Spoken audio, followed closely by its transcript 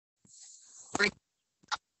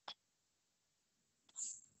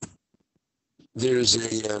there's a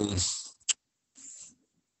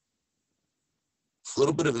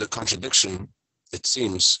little bit of a contradiction, it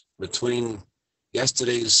seems, between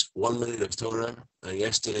yesterday's 1 minute of Torah and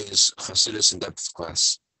yesterday's Hasidus in-depth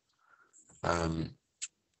class.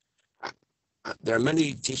 There are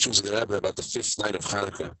many teachings of the Rebbe about the fifth night of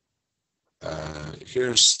Hanukkah.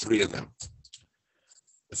 Here's three of them.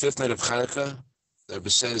 The fifth night of Hanukkah, the Rebbe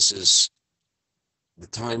says, is the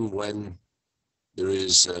time when there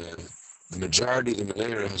is the majority of the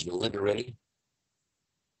menorah has been lit already,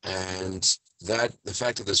 and that the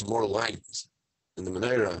fact that there's more light in the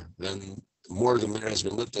menorah, than more of the menorah has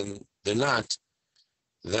been lit than they're not.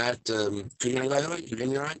 That can you hear me, by the way? You hear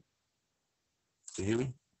me all right? Can you hear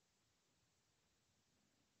me?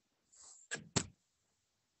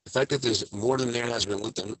 The fact that there's more than there has been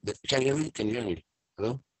lit than, can you hear me? Can you hear me?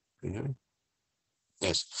 Hello? Can you hear me?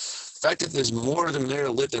 Yes. The fact that there's more than there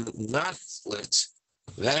lit than not lit,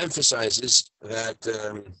 that emphasizes that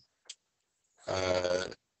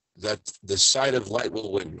that the side of light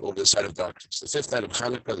will win over the side of darkness. The fifth night of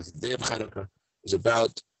Hanukkah, the day of Hanukkah, is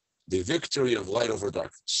about the victory of light over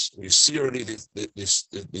darkness. You see already the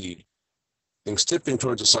things tipping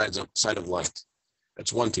towards the side of light.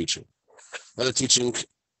 That's one teaching. Another teaching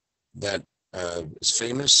that is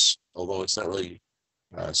famous, although it's not really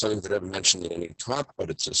something that Rebbe mentioned in any talk, but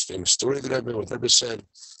it's a famous story that Rebbe said,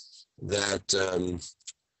 that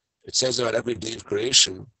it says about every day of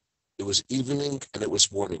creation, it was evening and it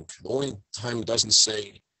was morning. The only time it doesn't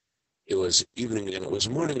say it was evening and it was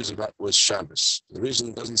morning was Shabbos. The reason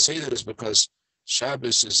it doesn't say that is because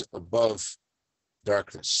Shabbos is above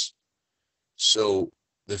darkness. So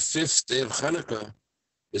the fifth day of Hanukkah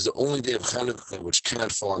is the only day of Hanukkah which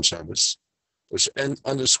cannot fall on Shabbos, which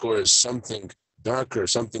underscores something darker,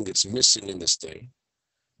 something that's missing in this day.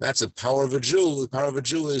 That's the power of a Jew. The power of a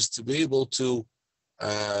Jew is to be able to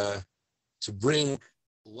bring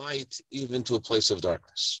light even to a place of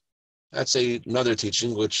darkness. That's another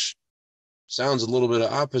teaching which sounds a little bit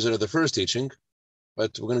opposite of the first teaching,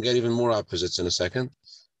 but we're going to get even more opposites in a second.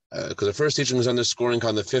 Because the first teaching is underscoring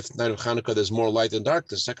on the fifth night of Hanukkah, there's more light than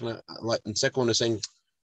darkness. The second one is saying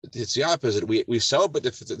it's the opposite. We celebrate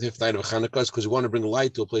the fifth night of Hanukkah because we want to bring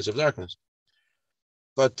light to a place of darkness.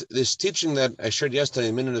 But this teaching that I shared yesterday,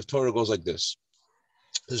 a minute of Torah, goes like this.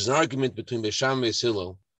 There's an argument between Beis Shammai and Beis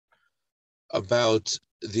Hillel about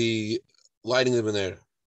the lighting of the menorah.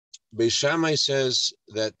 Beis Shammai says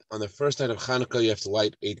that on the first night of Hanukkah, you have to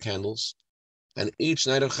light 8 candles, and each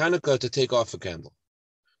night of Hanukkah to take off a candle.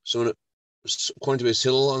 So according to Beis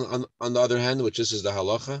Hillel, on the other hand, which this is the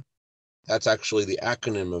halacha, that's actually the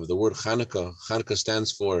acronym of the word Hanukkah. Hanukkah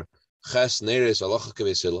stands for Ches Neres Halacha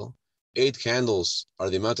Beis Hillel. 8 candles are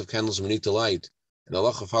the amount of candles we need to light, and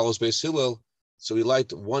halacha follows Beis Hillel. So we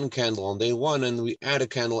light 1 candle on day 1, and we add a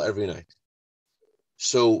candle every night.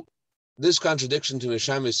 So this contradiction to Beis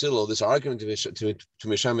Shammai Beis Hillel, this argument to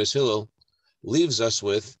Beis Shammai Beis Hillel, leaves us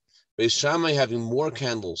with Beis Shammai having more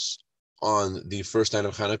candles on the first night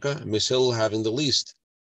of Hanukkah, and Beis Hillel having the least.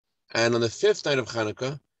 And on the fifth night of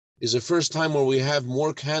Hanukkah is the first time where we have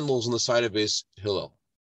more candles on the side of Beis Hillel.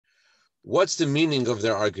 What's the meaning of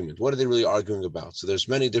their argument? What are they really arguing about? So there's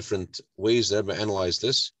many different ways that Rebbe analyzed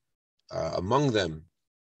this. Among them,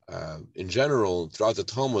 in general, throughout the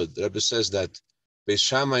Talmud, the Rebbe says that Beis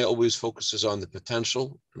Shammai always focuses on the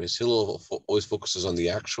potential, Beis Hillel always focuses on the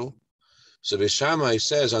actual. So Beis Shammai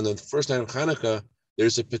says on the first night of Hanukkah,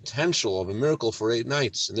 there's a potential of a miracle for 8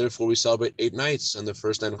 nights, and therefore we celebrate 8 nights on the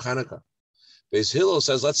first night of Hanukkah. Beis Hillel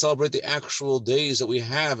says, let's celebrate the actual days that we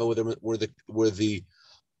have where the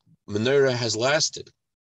menorah has lasted.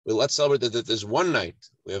 Well, let's celebrate that there's 1 night.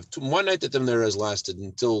 We have 1 night that the menorah has lasted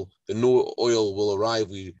until the new oil will arrive.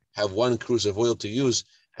 We have 1 cruse of oil to use,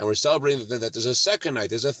 and we're celebrating that there's a second night,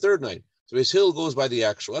 there's a third night. So Beis Hillel goes by the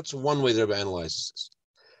actual. That's one way the Rebbe analyzes this.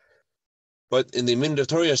 But in the minute of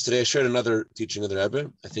Torah yesterday, I shared another teaching of the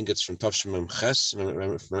Rebbe. I think it's from Tafshim Mem Ches,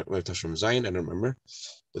 Tafshim Zayin, I don't remember.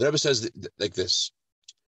 But the Rebbe says like this.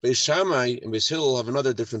 Beis Shammai and Beis Hillel have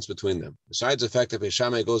another difference between them. Besides the fact that Beis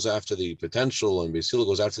Shammai goes after the potential and Beis Hillel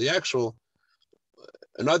goes after the actual,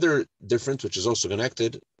 another difference, which is also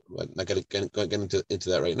connected, but I'm not going to get into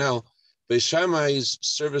that right now, Beis Shammai's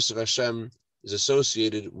service of Hashem is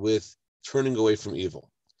associated with turning away from evil.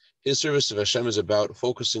 His service of Hashem is about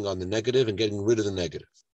focusing on the negative and getting rid of the negative.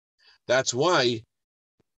 That's why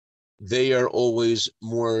they are always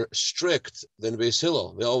more strict than Beis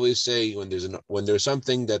Hillel. They always say when there's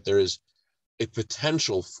something that there is a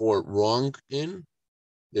potential for wrong in,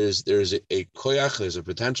 there's a koyach, there's a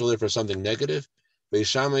potential there for something negative. Beis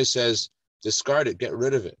Shammai says, discard it, get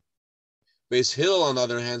rid of it. Beis Hillel, on the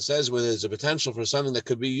other hand, says when there's a potential for something that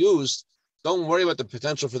could be used, Don't worry about the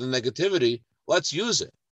potential for the negativity. Let's use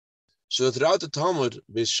it. So throughout the Talmud,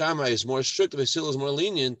 Beis Shammai is more strict, Beis Hillel is more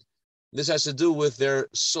lenient. This has to do with their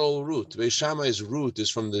soul root. Beis Shammai's root is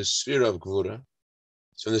from the sphere of Gvura.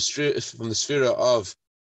 It's from the sphere of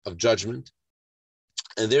judgment.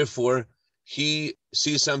 And therefore, he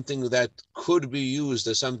sees something that could be used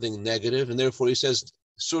as something negative, and therefore he says,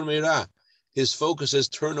 Sur Meira. His focus is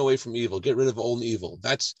turn away from evil, get rid of all evil.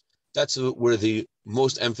 That's where the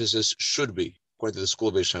most emphasis should be, according to the school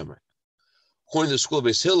of Beis Shammai. According to the school of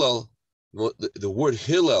Beis Hillel, the word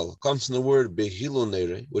Hillel comes from the word Behilul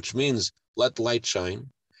Nere, which means let light shine.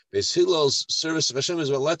 Beis Hillel's service of Hashem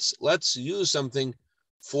is, well, let's use something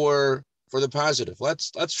for the positive.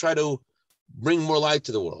 Let's try to bring more light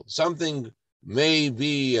to the world. Something may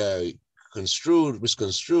be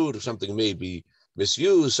misconstrued, something may be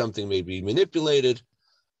misused, something may be manipulated.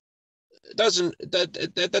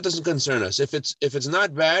 That doesn't concern us. If it's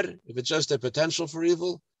not bad, if it's just a potential for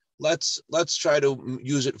evil, let's try to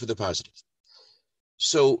use it for the positive.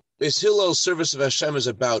 So Beis Hillel's service of Hashem is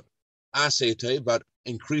about asete, about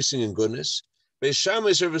increasing in goodness. Beis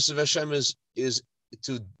Shammai's service of Hashem is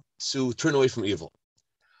to turn away from evil.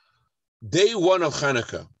 Day one of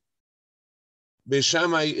Hanukkah, Beis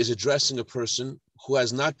Shammai is addressing a person who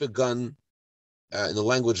has not begun, in the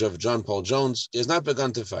language of John Paul Jones, he has not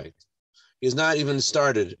begun to fight. He has not even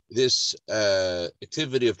started this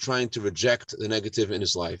activity of trying to reject the negative in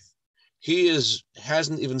his life. He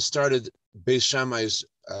hasn't even started Beis Shammai's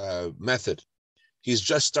method. He's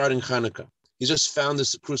just starting Hanukkah. He's just found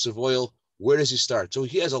this cruse of oil. Where does he start? So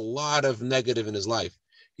he has a lot of negative in his life.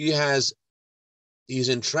 He's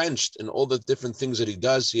entrenched in all the different things that he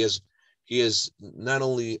does. He is not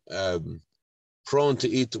only prone to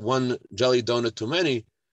eat one jelly donut too many,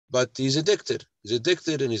 but he's addicted. He's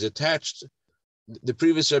addicted and he's attached. The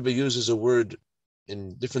previous Rebbe uses a word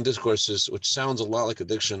in different discourses which sounds a lot like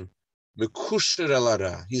addiction. Mekusher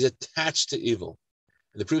alara. He's attached to evil.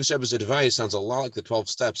 And the previous Rebbe's advice sounds a lot like the 12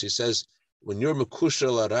 steps. He says, when you're mekusher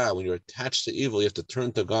alara, when you're attached to evil, you have to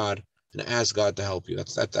turn to God and ask God to help you.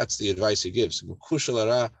 That's the advice he gives. Mekusher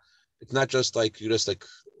alara. It's not just like you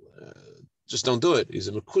just don't do it. He's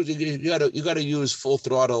a you got to use full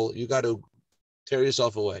throttle. You got to tear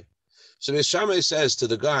yourself away. So Beis Shammai says to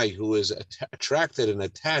the guy who is attracted and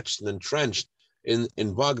attached and entrenched in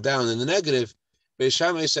bogged down in the negative, Beis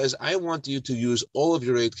Shammai says, I want you to use all of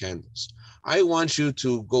your 8 candles. I want you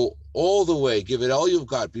to go all the way, give it all you've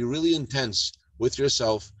got, be really intense with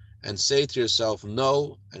yourself and say to yourself,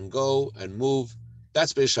 no, and go and move.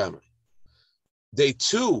 That's Beis Shammai. Day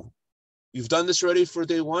 2, you've done this already for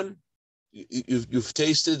day 1. You've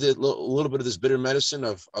tasted a little bit of this bitter medicine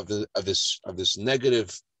of this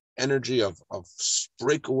negative energy of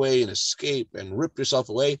break away and escape and rip yourself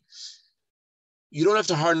away. You don't have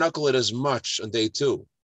to hard knuckle it as much on day 2.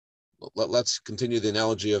 Let's continue the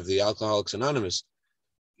analogy of the Alcoholics Anonymous.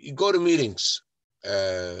 You go to meetings,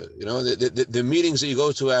 the meetings that you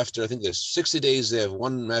go to after, I think there's 60 days, they have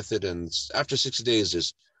one method, and after 60 days,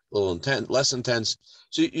 there's a little less intense.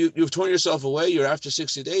 So you've torn yourself away, you're after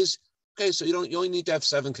 60 days. Okay, so you only need to have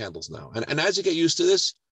 7 candles now. And as you get used to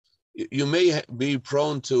this, you may be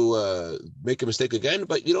prone to make a mistake again,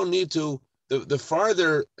 but you don't need to. The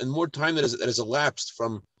farther and more time that has elapsed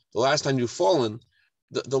from the last time you've fallen,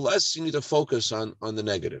 the less you need to focus on the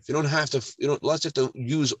negative. You don't have to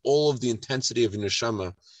use all of the intensity of your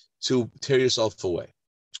neshama to tear yourself away.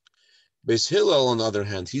 Beis Hillel, on the other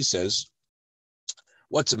hand, he says,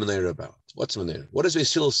 what's a Menorah about? What's a Menorah? What does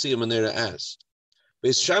Beis Hillel see a Menorah as?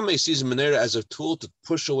 Beis Shammai sees a Menorah as a tool to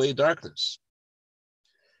push away darkness.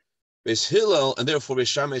 Beis Hillel, and therefore Beis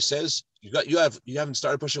Shammai says, you haven't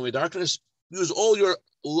started pushing away darkness. Use all your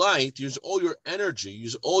light, use all your energy,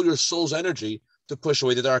 use all your soul's energy to push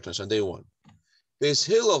away the darkness on day 1. Beis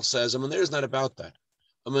Hillel says a Menorah is not about that.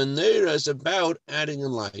 A Menorah is about adding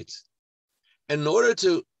in light. And in order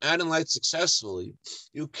to add in light successfully,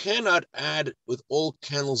 you cannot add with all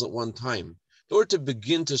candles at one time. In order to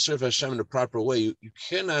begin to serve Hashem in a proper way, you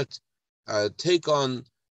cannot take on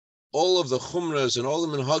all of the chumras and all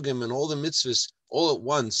the minhagim and all the mitzvahs all at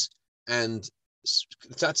once, and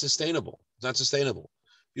it's not sustainable. It's not sustainable.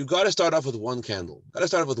 You got to start off with one candle. Got to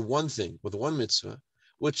start off with one thing, with one mitzvah,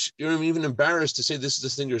 which you're even embarrassed to say this is the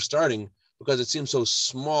thing you're starting because it seems so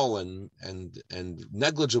small and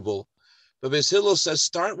negligible. But Beis Hillel says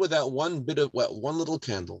start with that one little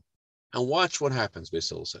candle, and watch what happens. Beis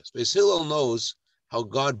Hillel says. Beis Hillel knows how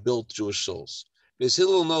God built Jewish souls. Beis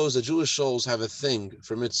Hillel knows that Jewish souls have a thing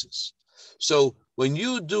for mitzvahs. So when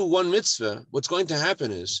you do one mitzvah, what's going to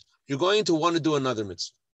happen is you're going to want to do another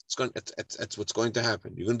mitzvah. That's what's going to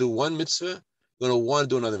happen. You're going to do one mitzvah, going to want to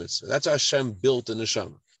do another mitzvah. That's how Hashem built the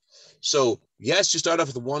neshama. So yes, you start off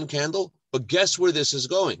with one candle, but guess where this is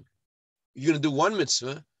going? You're going to do one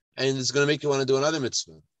mitzvah, and it's going to make you want to do another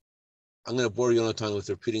mitzvah. I'm going to bore Yonatan with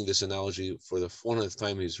repeating this analogy for the 400th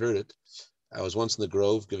time he's heard it. I was once in the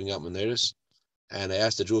Grove giving out menorahs, and I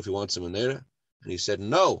asked the Jew if he wants a menorah, and he said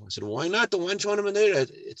no. I said, why not? Why don't you want a menorah?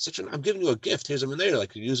 It's I'm giving you a gift. Here's a menorah.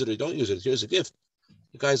 Like, you use it or you don't use it. Here's a gift.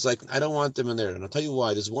 The guy's like, I don't want the menorah. And I'll tell you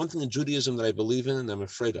why. There's one thing in Judaism that I believe in and I'm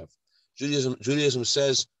afraid of. Judaism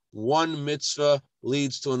says one mitzvah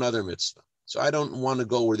leads to another mitzvah. So I don't want to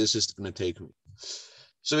go where this is going to take me.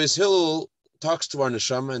 So Beis Hillel talks to our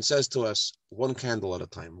neshama and says to us, one candle at a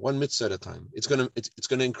time, one mitzvah at a time. It's going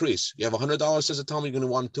to increase. You have $100, says the Talmud, you're going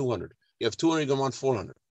to want 200. You have 200, you're going to want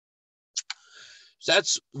 400. So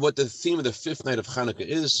that's what the theme of the fifth night of Hanukkah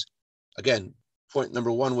is. Again, point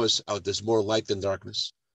number one was there's more light than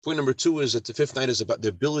darkness. Point number two is that the fifth night is about the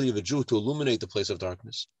ability of a Jew to illuminate the place of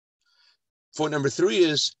darkness. Point number three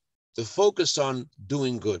is the focus on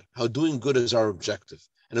doing good, how doing good is our objective.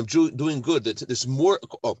 And of doing good, there's more.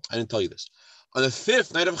 Oh, I didn't tell you this. On the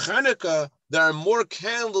fifth night of Hanukkah, there are more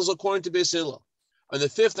candles according to Beis Hillel. On the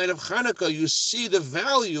fifth night of Hanukkah, you see the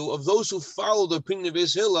value of those who follow the opinion of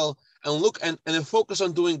Beis Hillel and look and then focus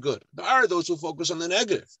on doing good. There are those who focus on the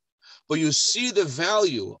negative. But you see the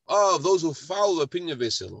value of those who follow the opinion of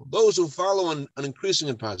Beis Hillel, those who follow on increasing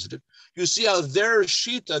and positive. You see how their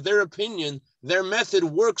shita, their opinion, their method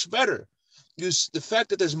works better. The fact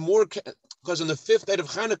that there's more, because on the fifth night of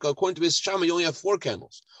Hanukkah, according to Beis Shammai, you only have 4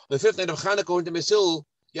 candles. On the fifth night of Hanukkah, according to Beis Hillel,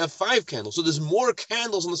 you have 5 candles. So there's more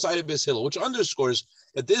candles on the side of Beis Hillel, which underscores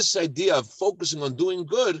that this idea of focusing on doing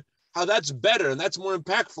good, how that's better and that's more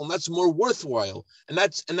impactful and that's more worthwhile. And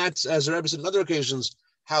that's as the Rebbe said on other occasions,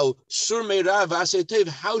 how sur meirav aseh tev,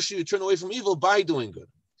 how should you turn away from evil? By doing good.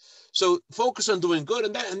 So focus on doing good,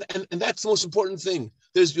 and that's the most important thing.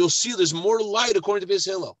 You'll see there's more light according to Beis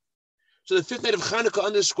Hillel. So the fifth night of Hanukkah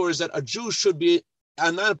underscores that a Jew should be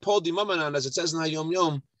anan pol dimamanan, as it says in Hayom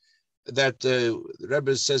Yom, that the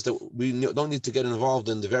Rebbe says that we don't need to get involved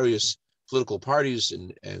in the various political parties,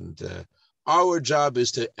 and our job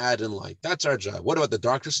is to add in light. That's our job. What about the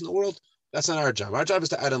darkness in the world? That's not our job. Our job is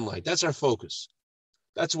to add in light. That's our focus.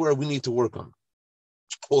 That's where we need to work on.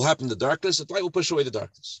 What will happen in the darkness? The light will push away the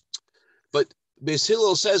darkness. But Beis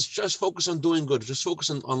Hillel says just focus on doing good. Just focus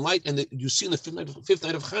on light. And you see in the fifth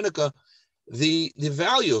night of Hanukkah the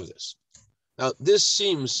value of this. Now, this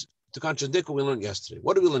seems to contradict what we learned yesterday.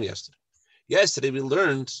 What did we learn yesterday? Yesterday, we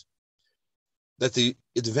learned that the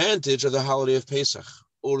advantage of the holiday of Pesach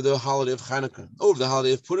or the holiday of Hanukkah or the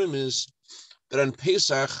holiday of Purim is that on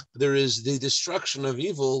Pesach, there is the destruction of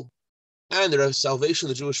evil and there is salvation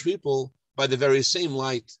of the Jewish people by the very same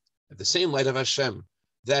light, the same light of Hashem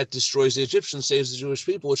that destroys the Egyptians, saves the Jewish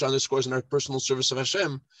people, which underscores in our personal service of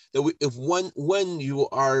Hashem that when you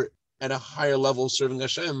are at a higher level serving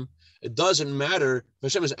Hashem, it doesn't matter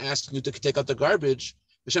if Hashem is asking you to take out the garbage,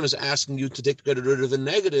 Hashem is asking you to get rid of the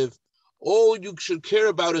negative. All you should care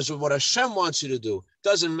about is what Hashem wants you to do.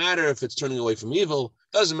 Doesn't matter if it's turning away from evil,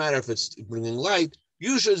 doesn't matter if it's bringing light.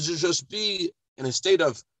 You should just be in a state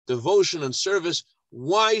of devotion and service.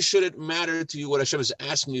 Why should it matter to you what Hashem is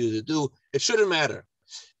asking you to do? It shouldn't matter.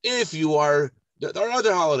 If you are, there are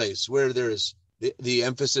other holidays where there's the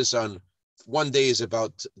emphasis on one day is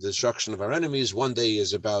about the destruction of our enemies, one day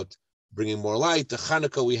is about bringing more light. The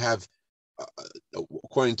Hanukkah we have,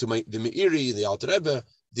 according to the Meiri, the Alter Rebbe,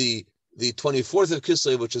 the 24th of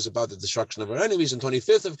Kislev, which is about the destruction of our enemies, and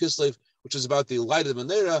 25th of Kislev, which is about the light of the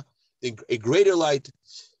menorah, a greater light.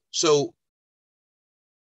 So,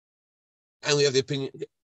 and we have the opinion.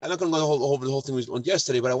 I'm not going to go over the whole thing we went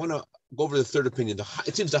yesterday, but I want to go over the third opinion.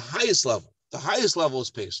 It seems the highest level is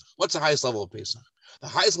Pesach. What's the highest level of Pesach? The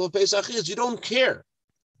highest level of Pesach is you don't care.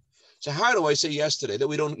 So how do I say yesterday that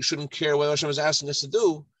we shouldn't care what Hashem is asking us to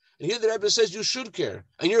do? And here the Rebbe says you should care,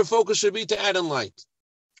 and your focus should be to add in light.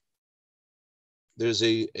 There's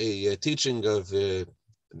a teaching of the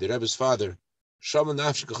Rebbe's father, Shama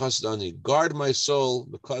nafshi k'chasidani, guard my soul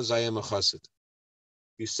because I am a chassid.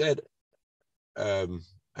 He said,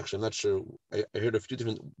 actually, I'm not sure. I heard a few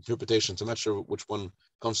different interpretations. I'm not sure which one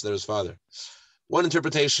comes from his father. One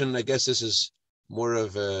interpretation, I guess this is more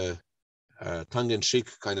of a tongue-in-cheek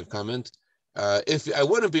kind of comment. If I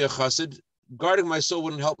wouldn't be a chassid, guarding my soul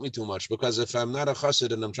wouldn't help me too much, because if I'm not a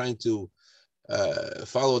chassid and I'm trying to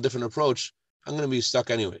follow a different approach, I'm going to be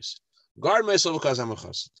stuck anyways. Guard my soul because I'm a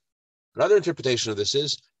chassid. Another interpretation of this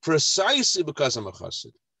is precisely because I'm a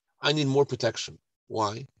chassid, I need more protection.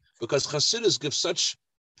 Why? Because chassidus give such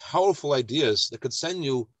powerful ideas that could send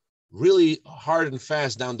you really hard and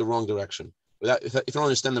fast down the wrong direction if you don't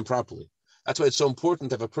understand them properly. That's why it's so important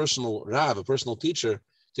to have a personal Rav, a personal teacher,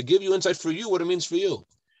 to give you insight for you, what it means for you.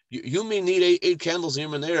 You may need eight candles in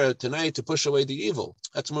your menorah tonight to push away the evil.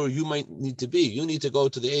 That's where you might need to be. You need to go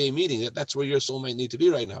to the AA meeting. That's where your soul might need to be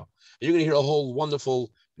right now. And you're going to hear a whole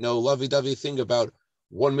wonderful, lovey-dovey thing about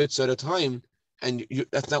one mitzvah at a time, and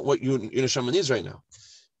that's not what your neshama needs right now.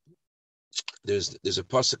 There's a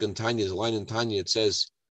pasuk in Tanya, there's a line in Tanya. It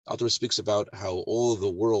says, Alter speaks about how all the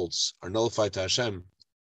worlds are nullified to Hashem.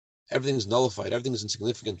 Everything's nullified. Everything's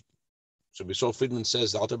insignificant. So Bishol Friedman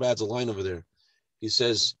says, the Alter adds a line over there. He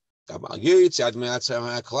says, when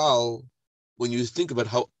you think about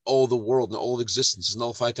how all the world and all of existence is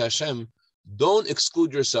nullified to Hashem, don't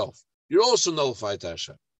exclude yourself. You're also nullified to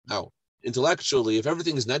Hashem. Now, intellectually, if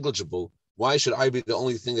everything is negligible, why should I be the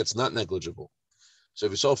only thing that's not negligible? So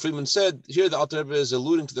Bishol Friedman said, here the Alter Rebbe is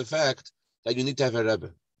alluding to the fact that you need to have a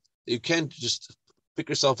Rebbe. You can't just pick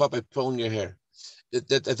yourself up by pulling your hair.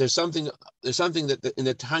 That there's something that in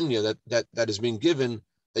the Tanya that is being given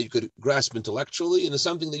that you could grasp intellectually, and there's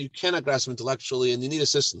something that you cannot grasp intellectually, and you need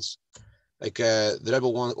assistance. Like the Rebbe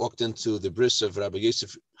walked into the bris of Rabbi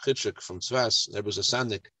Yosef Chitschik from Tzvas. The Rebbe was a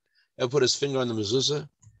Sandik. He put his finger on the mezuzah,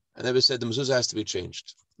 and the Rebbe said the mezuzah has to be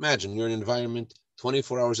changed. Imagine you're in an environment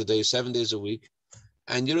 24 hours a day, 7 days a week,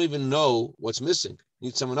 and you don't even know what's missing. You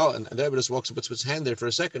need someone else, and the Rebbe just walks up, puts his hand there for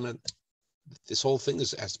a second, and this whole thing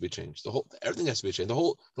has to be changed. Everything has to be changed. The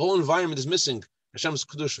whole environment is missing Hashem's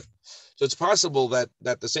kedusha. So it's possible that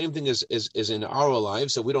the same thing is in our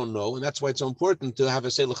lives that we don't know, and that's why it's so important to have a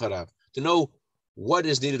Seilach Harav, to know what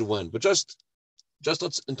is needed when. But just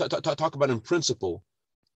let's talk about in principle.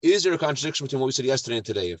 Is there a contradiction between what we said yesterday and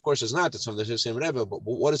today? Of course, it's not. It's from the same Rebbe. But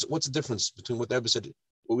what's the difference between what the Rebbe said,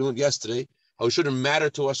 what we learned yesterday, how it shouldn't matter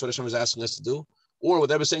to us what Hashem is asking us to do, or what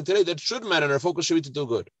the Rebbe is saying today that should matter, and our focus should be to do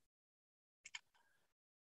good.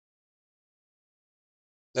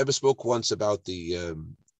 The Rebbe spoke once about the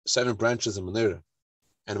 7 branches of Menorah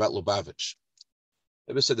and about Lubavitch.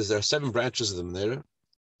 The Rebbe said there are 7 branches of the Menorah.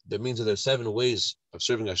 That means that there are 7 ways of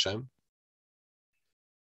serving Hashem.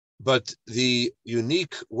 But the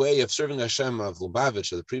unique way of serving Hashem of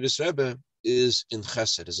Lubavitch, or the previous Rebbe, is in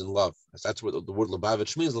chesed, is in love. That's what the word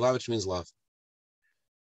Lubavitch means. Lubavitch means love.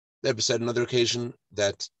 The Rebbe said on another occasion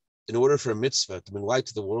that in order for a mitzvah to bring light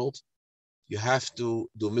to the world, you have to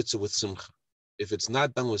do a mitzvah with simcha. If it's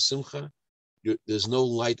not done with simcha, there's no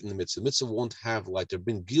light in the mitzvah. The mitzvah won't have light. There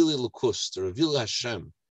been gili lukus, to reveal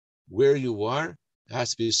Hashem where you are. It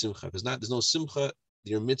has to be simcha. There's no simcha.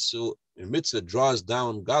 Your mitzvah draws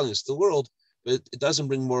down godliness to the world, but it doesn't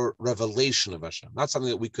bring more revelation of Hashem. Not something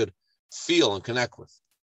that we could feel and connect with.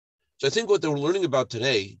 So I think what we're learning about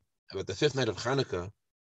today, about the 5th night of Hanukkah,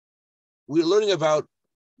 we're learning about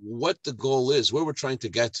what the goal is, where we're trying to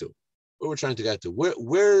get to. What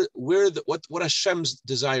Hashem's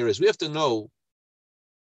desire is. We have to know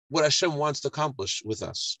what Hashem wants to accomplish with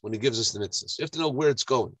us when He gives us the mitzvahs. You have to know where it's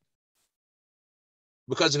going.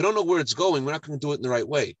 Because if we don't know where it's going, we're not going to do it in the right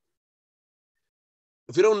way.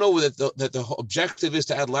 If we don't know that the objective is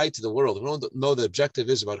to add light to the world, if we don't know the objective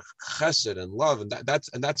is about chesed and love, and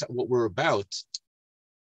that's what we're about,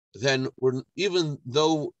 then even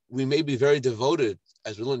though we may be very devoted,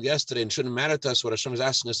 as we learned yesterday, and it shouldn't matter to us what Hashem is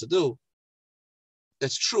asking us to do,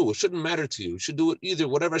 that's true. It shouldn't matter to you. You should do it either,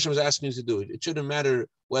 whatever Hashem is asking you to do. It shouldn't matter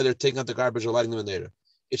whether taking out the garbage or lighting the menorah.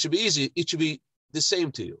 It should be easy. It should be the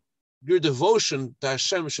same to you. Your devotion to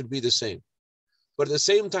Hashem should be the same. But at the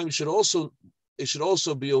same time, it should also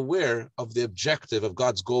be aware of the objective of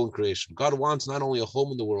God's goal in creation. God wants not only a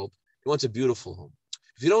home in the world, He wants a beautiful home.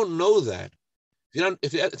 If you don't know that,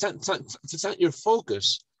 if it's not your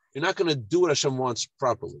focus, you're not going to do what Hashem wants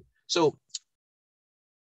properly. So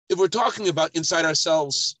if we're talking about inside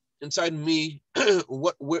ourselves, inside me,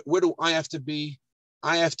 where do I have to be?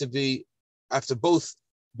 I have to both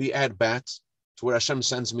be at bat to where Hashem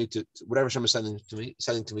sends me to whatever Hashem is sending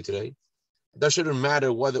to me today. That shouldn't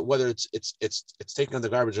matter whether it's taking out the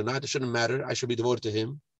garbage or not. It shouldn't matter. I should be devoted to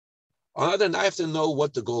Him. On the other hand, I have to know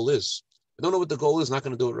what the goal is. If I don't know what the goal is, I'm not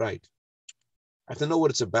going to do it right. I have to know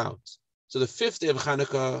what it's about. So the 5th day of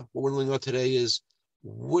Hanukkah, what we're learning about today is,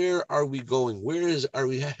 where are we going? Are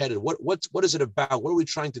we headed? What is it about? What are we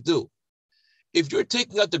trying to do? If you're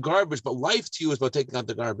taking out the garbage, but life to you is about taking out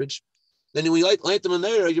the garbage, then when you light the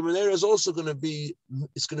menorah, your menorah is also going to be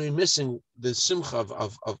missing the simcha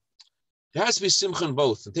of there has to be simcha in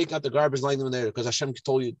both. And take out the garbage, lighting the menorah, because Hashem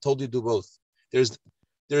told you to do both. There's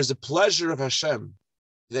the pleasure of Hashem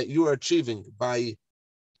that you are achieving by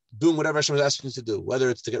doing whatever Hashem is asking you to do, whether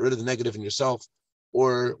it's to get rid of the negative in yourself,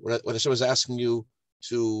 or what Hashem is asking you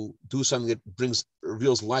to do something that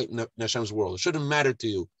reveals light in Hashem's world. It shouldn't matter to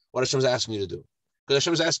you what Hashem is asking you to do. because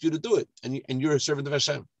Hashem has asked you to do it, and you're a servant of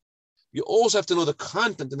Hashem. You also have to know the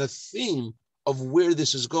content and the theme of where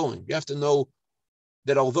this is going. You have to know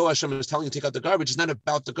that although Hashem is telling you to take out the garbage, it's not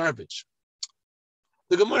about the garbage.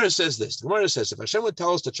 The Gemara says this. The Gemara says, if Hashem would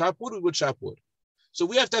tell us to chop wood, we would chop wood. So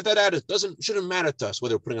we have to have that attitude. Shouldn't matter to us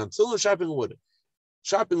whether we're putting on tefillin or chopping wood.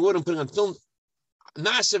 Chopping wood and putting on tefillin.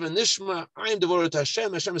 Nasiv and Nishma, I am devoted to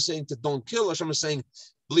Hashem. Hashem is saying to don't kill. Hashem is saying,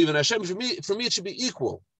 believe in Hashem. For me, it should be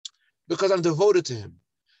equal because I'm devoted to Him.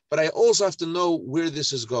 But I also have to know where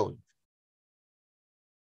this is going.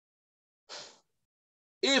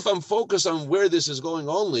 If I'm focused on where this is going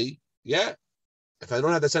only, yeah, if I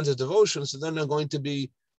don't have that sense of devotion, so then I'm going to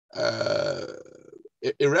be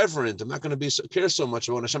irreverent. I'm not going to care so much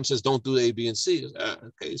about when Hashem says don't do A, B, and C.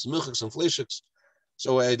 Okay, it's milchiks and fleishiks.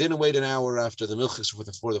 So I didn't wait an hour after the milchiks for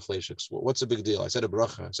the fleishiks. What's the big deal? I said a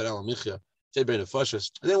bracha. I said al michya. I said bein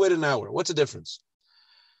nefashos. I didn't wait an hour. What's the difference?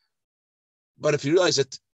 But if you realize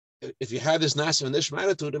that if you have this nasiv and nishma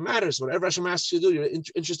attitude, it matters. Whatever Hashem asks you to do, you're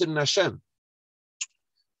interested in Hashem.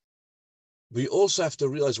 We also have to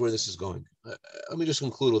realize where this is going. Let me just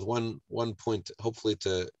conclude with one point, hopefully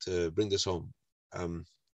to bring this home.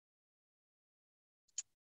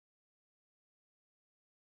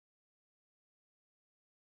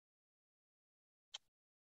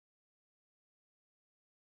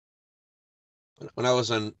 When I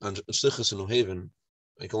was on Shlichus in New Haven,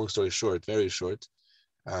 make a long story short, very short,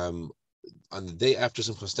 on the day after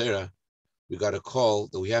Simchas Torah, we got a call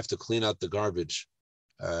that we have to clean out the garbage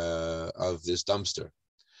of this dumpster,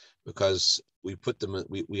 because we put them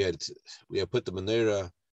we had put the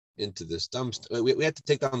menorah into this dumpster. We had to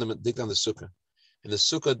take down the sukkah, and the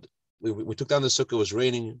sukkah we took down the sukkah. It was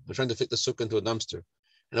raining. We're trying to fit the sukkah into a dumpster,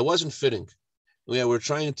 and it wasn't fitting. We had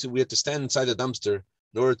to stand inside the dumpster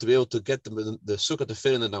in order to be able to get the sukkah to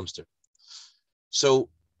fit in the dumpster. So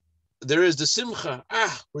there is the simcha.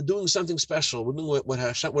 We're doing something special. We're doing what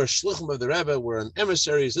Hashem. We're shluchim of the Rebbe. We're an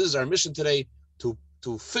emissaries. This is our mission today to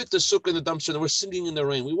fit the sukkah in the dumpster. And we're singing in the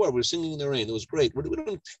rain. We were singing in the rain. It was great. We're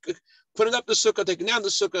putting up the sukkah, taking down the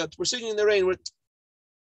sukkah. We're singing in the rain.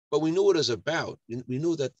 But we knew what it was about. We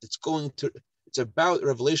knew that it's about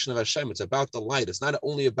revelation of Hashem. It's about the light. It's not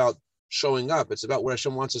only about showing up. It's about where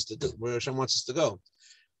Hashem wants us to do, where Hashem wants us to go.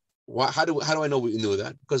 How do I know we knew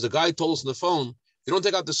that? Because the guy told us on the phone, if you don't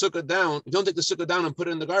take out the sukkah down, if you don't take the sukkah down and put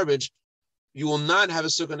it in the garbage, you will not have a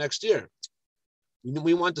sukkah next year.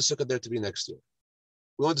 We want the sukkah there to be next year.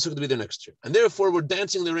 We want the sukkah to be there next year. And therefore, we're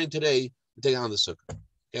dancing in the rain today to take down the sukkah.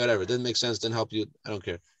 Okay, whatever. It didn't make sense. Didn't help you. I don't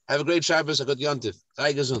care. Have a great Shabbos. A good Yontif.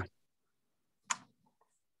 Sei gesund.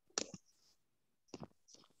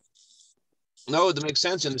 No, it makes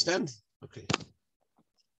sense. You understand? Okay.